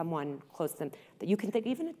sister, someone close to them that you can think,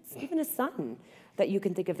 even a son, that you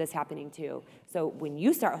can think of this happening to. So when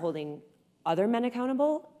you start holding other men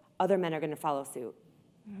accountable, other men are going to follow suit.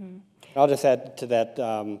 I'll just add to that,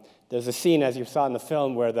 there's a scene, as you saw in the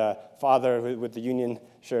film, where the father with the union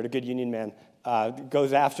shirt, a good union man,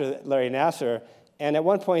 goes after Larry Nassar. And at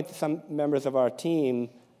one point, some members of our team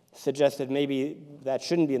suggested maybe that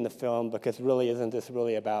shouldn't be in the film because really isn't this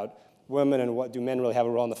really about women and what do men really have a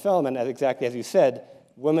role in the film? And exactly as you said,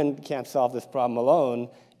 women can't solve this problem alone.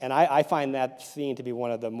 And I find that scene to be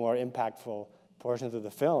one of the more impactful portions of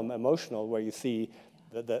the film, emotional, where you see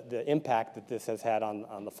the impact that this has had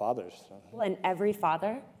on the fathers. Well, and every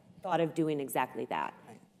father thought of doing exactly that.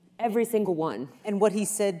 Every single one. And what he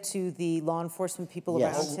said to the law enforcement people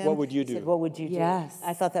Yes. around him. What would you do? He said, what would you do? Yes.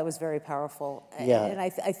 I thought that was very powerful. Yeah. And I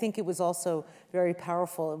think it was also very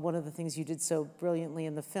powerful. And one of the things you did so brilliantly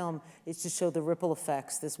in the film is to show the ripple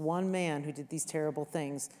effects. This one man who did these terrible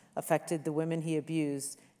things affected the women he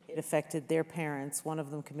abused. It affected their parents. One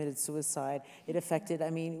of them committed suicide. It affected,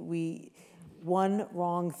 one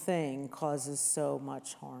wrong thing causes so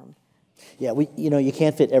much harm. Yeah, you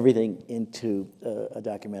can't fit everything into a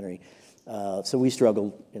documentary. So we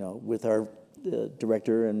struggled, with our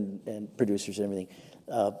director and producers and everything.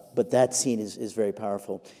 But that scene is very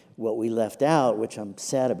powerful. What we left out, which I'm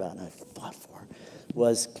sad about and I fought for,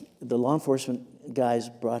 was the law enforcement guys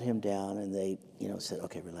brought him down and they, said,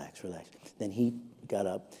 okay, relax. Then he got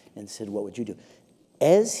up and said, what would you do?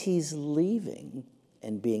 As he's leaving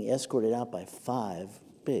and being escorted out by 5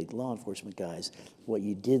 big law enforcement guys, what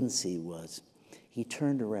you didn't see was he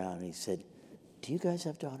turned around and he said, do you guys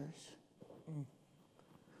have daughters?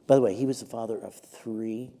 By the way, he was the father of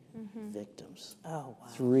 3 victims. Oh, wow.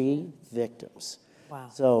 3 victims. Wow.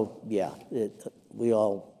 So, yeah, we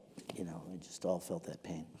all, we just all felt that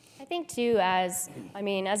pain. I think, too, as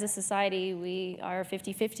a society, we are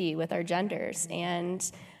 50-50 with our genders,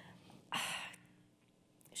 and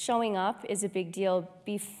showing up is a big deal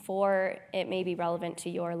before it may be relevant to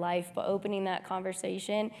your life, but opening that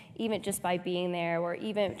conversation, even just by being there or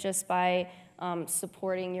even just by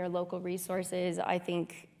supporting your local resources, I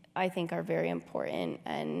think are very important,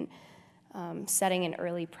 and setting an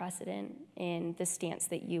early precedent in the stance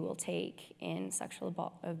that you will take in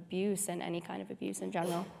sexual abuse and any kind of abuse in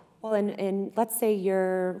general. Well, and let's say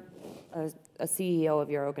you're a CEO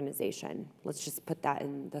of your organization. Let's just put that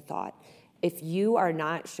in the thought. If you are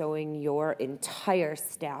not showing your entire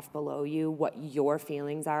staff below you what your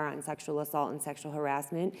feelings are on sexual assault and sexual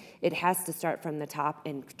harassment, it has to start from the top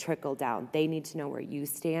and trickle down. They need to know where you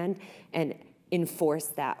stand and enforce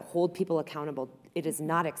that, hold people accountable. It is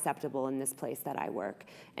not acceptable in this place that I work.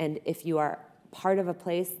 And if you are part of a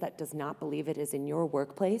place that does not believe it is in your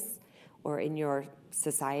workplace or in your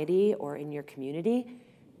society or in your community,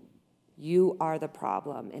 you are the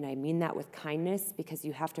problem. And I mean that with kindness, because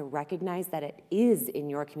you have to recognize that it is in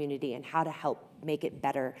your community and how to help make it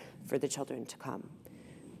better for the children to come.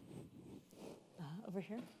 Over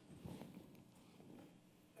here.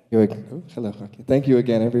 Hello. Okay. Thank you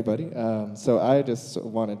again, everybody. So I just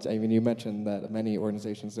wanted to, you mentioned that many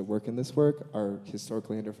organizations that work in this work are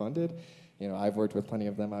historically underfunded. I've worked with plenty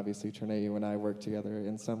of them. Obviously, Trinae, you and I work together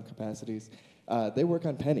in some capacities. They work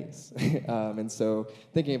on pennies. And so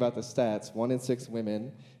thinking about the stats, 1 in 6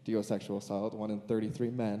 women deal with sexual assault, 1 in 33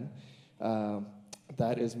 men.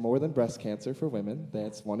 That is more than breast cancer for women.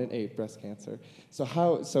 That's 1 in 8 breast cancer.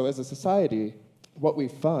 So as a society, what we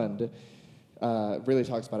fund really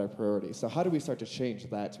talks about our priorities. So how do we start to change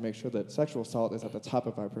that to make sure that sexual assault is at the top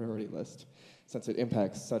of our priority list, since it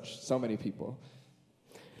impacts so many people?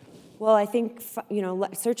 Well, I think,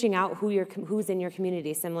 searching out who's in your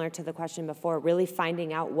community, similar to the question before, really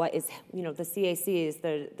finding out what is, the CACs,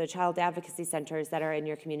 the child advocacy centers that are in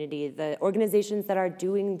your community, the organizations that are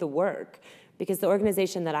doing the work. Because the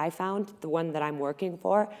organization that I found, the one that I'm working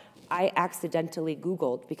for, I accidentally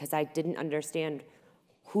Googled because I didn't understand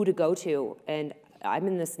who to go to. And I'm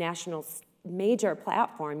in this national major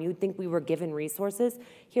platform. You'd think we were given resources.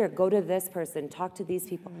 Here, go to this person, talk to these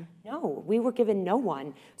people. No, we were given no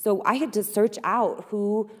one. So I had to search out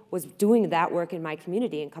who was doing that work in my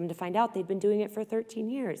community, and come to find out they'd been doing it for 13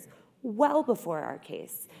 years, well before our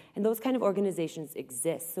case. And those kind of organizations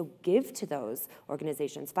exist. So give to those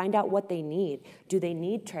organizations. Find out what they need. Do they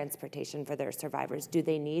need transportation for their survivors? Do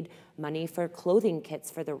they need money for clothing kits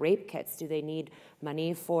for the rape kits? Do they need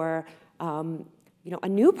money for a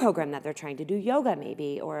new program that they're trying to do, yoga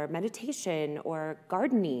maybe, or meditation, or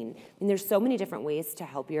gardening? There's so many different ways to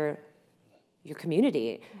help your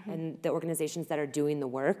community. And the organizations that are doing the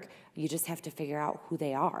work, you just have to figure out who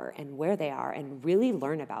they are and where they are and really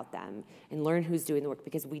learn about them and learn who's doing the work,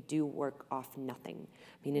 because we do work off nothing.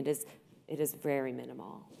 It is very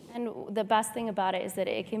minimal. And the best thing about it is that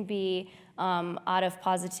it can be out of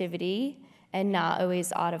positivity and not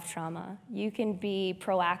always out of trauma. You can be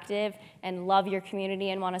proactive and love your community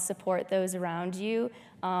and want to support those around you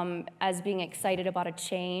as being excited about a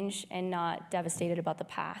change and not devastated about the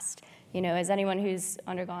past. You know, as anyone who's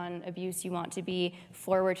undergone abuse, you want to be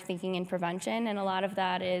forward thinking in prevention, and a lot of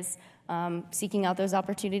that is seeking out those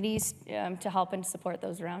opportunities to help and support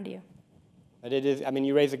those around you. But it is, I mean,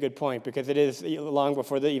 you raise a good point, because it is, long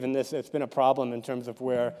before even this, it's been a problem in terms of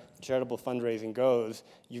where charitable fundraising goes.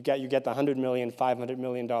 You get the $100 million, $500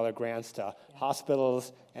 million grants to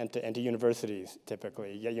hospitals and to universities,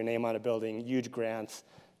 typically. You get your name on a building, huge grants.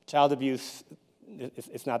 Child abuse,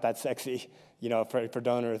 it's not that sexy. You know, for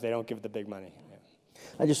donors, they don't give the big money. Yeah.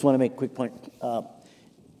 I just want to make a quick point.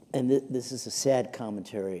 And this is a sad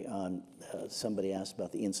commentary on, somebody asked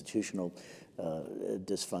about the institutional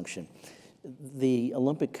dysfunction. The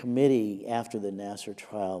Olympic Committee, after the Nassar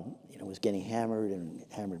trial, you know, was getting hammered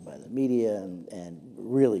by the media and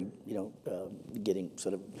really, you know, getting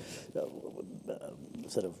sort of,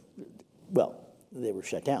 well, they were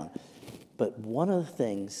shut down. But one of the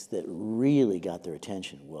things that really got their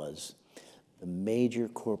attention was the major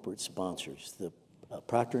corporate sponsors, the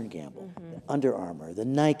Procter & Gamble, the Under Armour, the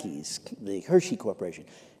Nikes, the Hershey Corporation.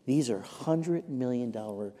 These are $100 million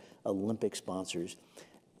Olympic sponsors.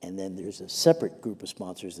 And then there's a separate group of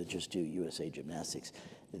sponsors that just do USA Gymnastics.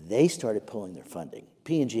 They started pulling their funding.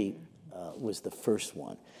 P&G was the first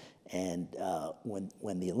one. And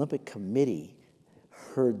when the Olympic Committee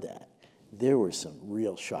heard that, there were some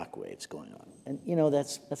real shockwaves going on. And, you know,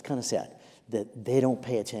 that's kind of sad that they don't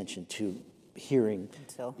pay attention to hearing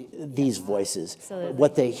these voices. Absolutely.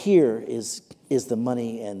 What they hear is the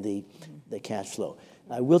money and the cash flow.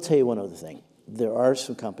 I will tell you one other thing. There are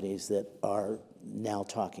some companies that are now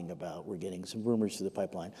talking about, we're getting some rumors through the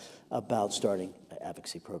pipeline, about starting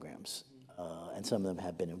advocacy programs. And some of them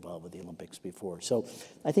have been involved with the Olympics before. So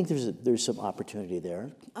I think there's some opportunity there.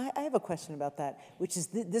 I have a question about that, which is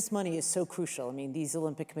this money is so crucial. I mean, these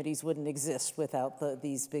Olympic committees wouldn't exist without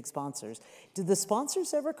these big sponsors. Did the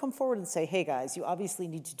sponsors ever come forward and say, hey guys, you obviously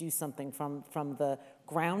need to do something from the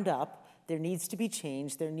ground up. There needs to be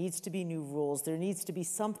change, there needs to be new rules, there needs to be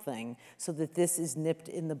something so that this is nipped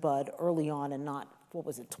in the bud early on and not, what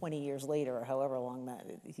was it, 20 years later or however long that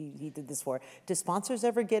he did this for. Do sponsors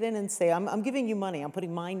ever get in and say, I'm giving you money, I'm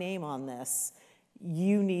putting my name on this,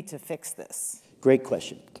 you need to fix this? Great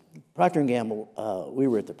question. Procter & Gamble, we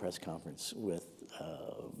were at the press conference with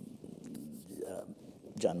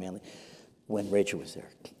John Manley when Rachel was there.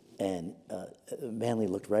 And Manley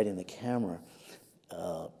looked right in the camera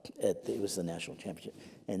it was the national championship,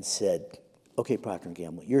 and said, okay, Procter &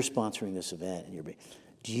 Gamble, you're sponsoring this event, and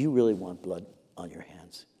do you really want blood on your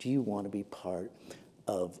hands? Do you want to be part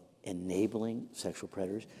of enabling sexual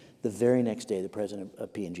predators? The very next day, the president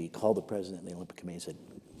of P&G called the president of the Olympic Committee and said,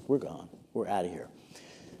 we're gone, we're out of here.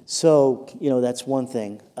 So, you know, that's one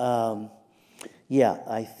thing. Yeah,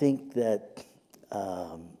 I think that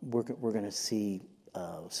we're going to see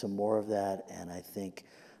some more of that, and I think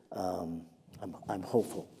I'm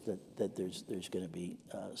hopeful that there's going to be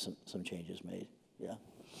some changes made. Yeah.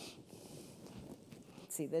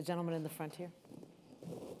 Let's see, the gentleman in the front here.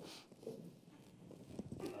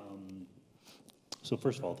 So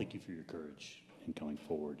first of all, thank you for your courage in coming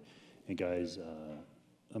forward. And guys,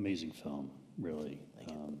 amazing film, really.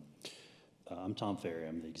 I'm Tom Ferry.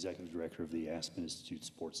 I'm the executive director of the Aspen Institute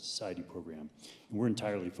Sports Society program. And we're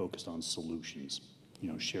entirely focused on solutions,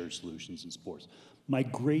 you know, shared solutions in sports. My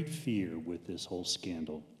great fear with this whole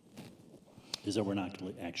scandal is that we're not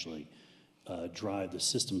going to actually drive the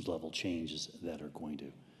systems level changes that are going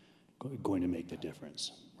to make the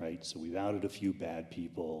difference, right? So we've outed a few bad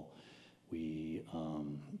people,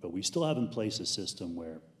 but we still have in place a system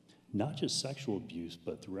where not just sexual abuse,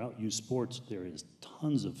 but throughout youth sports, there is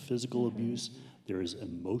tons of physical abuse, there is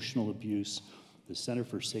emotional abuse. The Center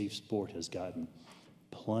for Safe Sport has gotten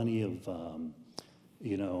plenty of,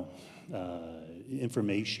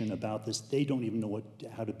 information about this. They don't even know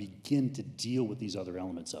how to begin to deal with these other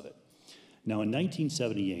elements of it. Now, in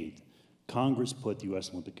 1978, Congress put the U.S.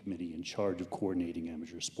 Olympic Committee in charge of coordinating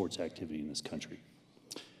amateur sports activity in this country.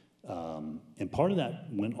 And part of that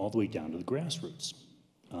went all the way down to the grassroots.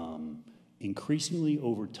 Increasingly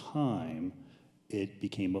over time, it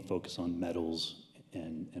became a focus on medals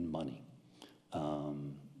and money.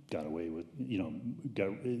 Got away with,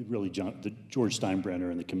 George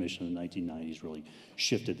Steinbrenner and the commission in the 1990s really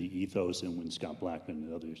shifted the ethos, and when Scott Blackman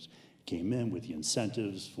and others came in with the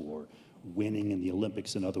incentives for winning in the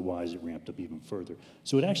Olympics and otherwise, it ramped up even further.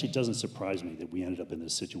 So it actually doesn't surprise me that we ended up in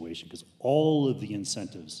this situation, because all of the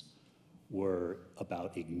incentives were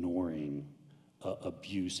about ignoring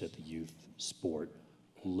abuse at the youth sport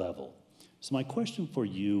level. So my question for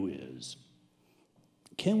you is,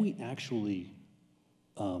 can we actually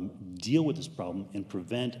deal with this problem and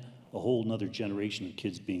prevent a whole nother generation of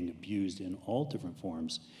kids being abused in all different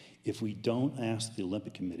forms if we don't ask the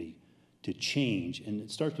Olympic Committee to change, and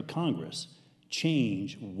it starts with Congress,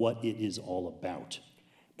 change what it is all about,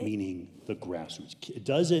 meaning the grassroots?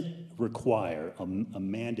 Does it require a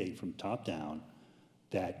mandate from top down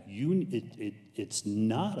that it's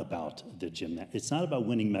not about the it's not about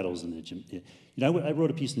winning medals in the gym. I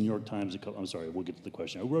wrote a piece in the New York Times, I'm sorry, we'll get to the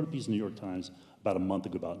question. I wrote a piece in the New York Times about a month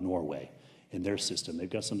ago about Norway and their system. They've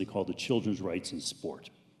got something called the Children's Rights in Sport,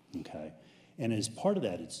 okay? And as part of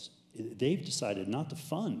that, they've decided not to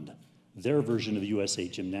fund their version of USA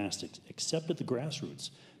Gymnastics, except at the grassroots,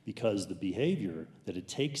 because the behavior that it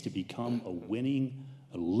takes to become a winning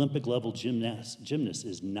Olympic-level gymnast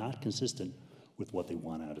is not consistent with what they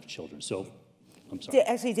want out of children. So, I'm sorry.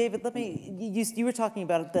 Actually, David, you were talking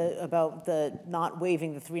about the not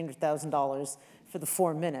waiving the $300,000 for the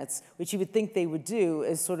 4 minutes, which you would think they would do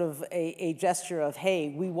as sort of a gesture of, hey,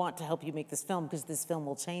 we want to help you make this film because this film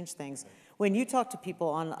will change things. When you talk to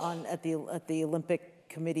people at the Olympic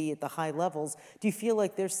Committee at the high levels, do you feel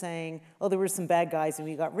like they're saying, oh, there were some bad guys and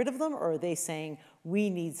we got rid of them, or are they saying we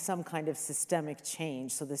need some kind of systemic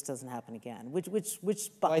change so this doesn't happen again? Which bucket?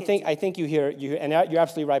 Well, I think you hear, and you're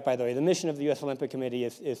absolutely right, by the way. The mission of the U.S. Olympic Committee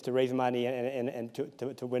is to raise money and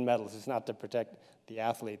to win medals. It's not to protect the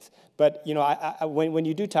athletes. But when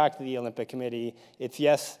you do talk to the Olympic Committee, it's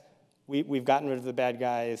yes, we've gotten rid of the bad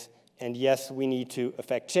guys, and yes, we need to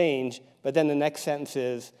affect change. But then the next sentence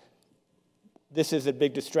is, this is a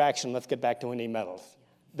big distraction. Let's get back to winning medals.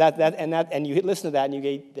 And you listen to that,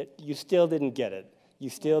 and you still didn't get it.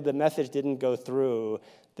 The message didn't go through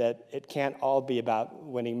that it can't all be about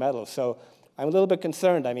winning medals. So I'm a little bit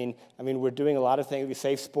concerned. I mean, we're doing a lot of things. We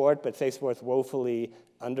Safe Sport, but Safe Sport's woefully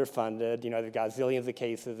underfunded. They've got zillions of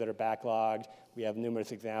cases that are backlogged. We have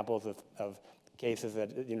numerous examples of cases that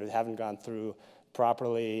haven't gone through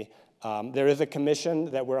properly. There is a commission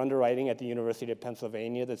that we're underwriting at the University of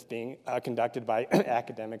Pennsylvania that's being conducted by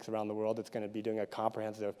academics around the world. That's going to be doing a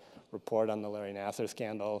comprehensive report on the Larry Nassar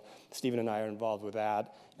scandal. Stephen and I are involved with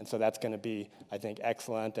that, and so that's going to be, I think,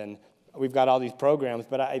 excellent. And we've got all these programs,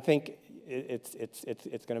 but I think it's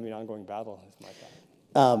going to be an ongoing battle. Is my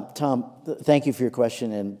thought. Tom, thank you for your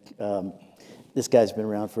question, and this guy's been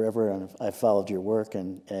around forever, and I've followed your work,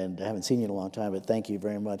 and I haven't seen you in a long time, but thank you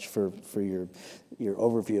very much for your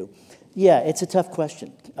overview. Yeah, it's a tough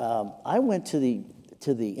question. I went to the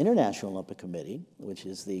International Olympic Committee, which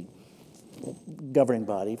is the governing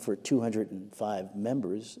body for 205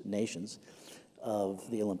 nations of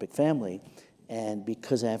the Olympic family, and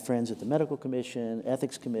because I have friends at the Medical Commission,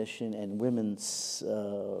 Ethics Commission, and Women's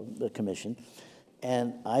Commission,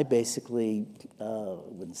 and I basically,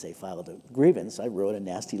 wouldn't say filed a grievance, I wrote a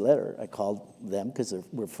nasty letter. I called them because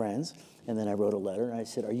we're friends, and then I wrote a letter, and I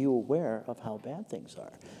said, are you aware of how bad things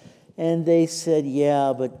are? And they said,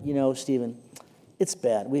 yeah, but Stephen, it's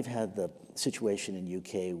bad. We've had the situation in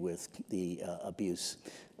UK with the abuse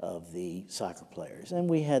of the soccer players, and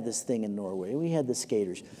we had this thing in Norway, we had the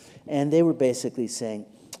skaters, and they were basically saying,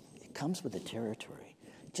 it comes with the territory.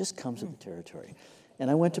 It just comes with the territory. And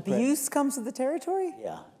I went to abuse comes with the territory?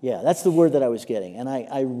 Yeah, that's the word that I was getting, and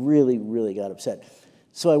I really, really got upset.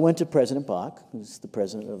 So I went to President Bach, who's the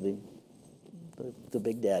president of the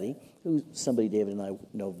Big Daddy, who's somebody David and I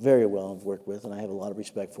know very well and have worked with, and I have a lot of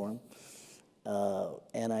respect for him.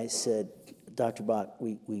 And I said, Dr. Bach,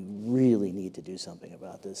 we really need to do something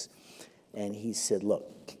about this. And he said,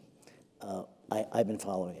 look, I've been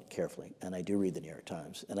following it carefully, and I do read the New York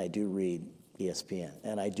Times, and I do read ESPN,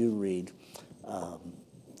 and I do read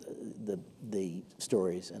the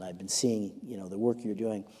stories, and I've been seeing the work you're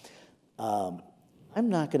doing. I'm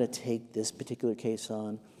not going to take this particular case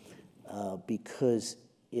on because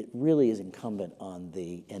it really is incumbent on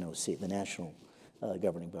the NOC, the National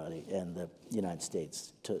Governing Body, and the United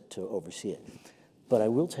States to oversee it. But I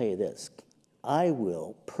will tell you this. I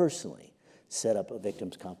will personally set up a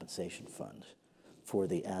victims' compensation fund for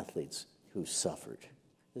the athletes who suffered.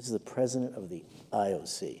 This is the president of the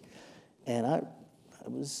IOC. And I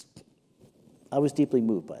was deeply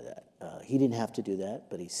moved by that. He didn't have to do that,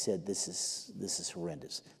 but he said, this is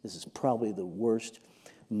horrendous. This is probably the worst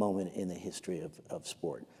moment in the history of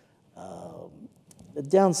sport. The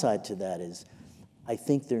downside to that is, I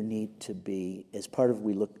think there need to be, as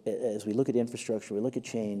we look at infrastructure, we look at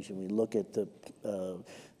change, and we look at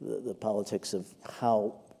the politics of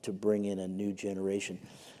how to bring in a new generation,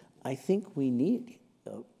 I think we need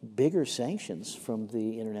bigger sanctions from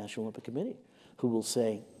the International Olympic Committee, who will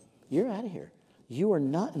say, you're out of here. You are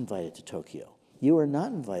not invited to Tokyo. you are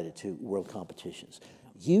not invited to world competitions.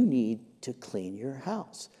 You need to clean your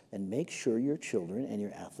house and make sure your children and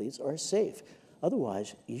your athletes are safe.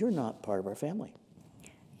 Otherwise, you're not part of our family.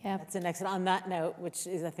 Yeah. That's an excellent, on that note, which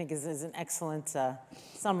is, I think is an excellent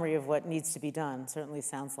summary of what needs to be done. Certainly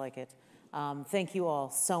sounds like it. Thank you all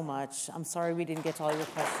so much. I'm sorry we didn't get to all your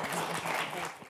questions.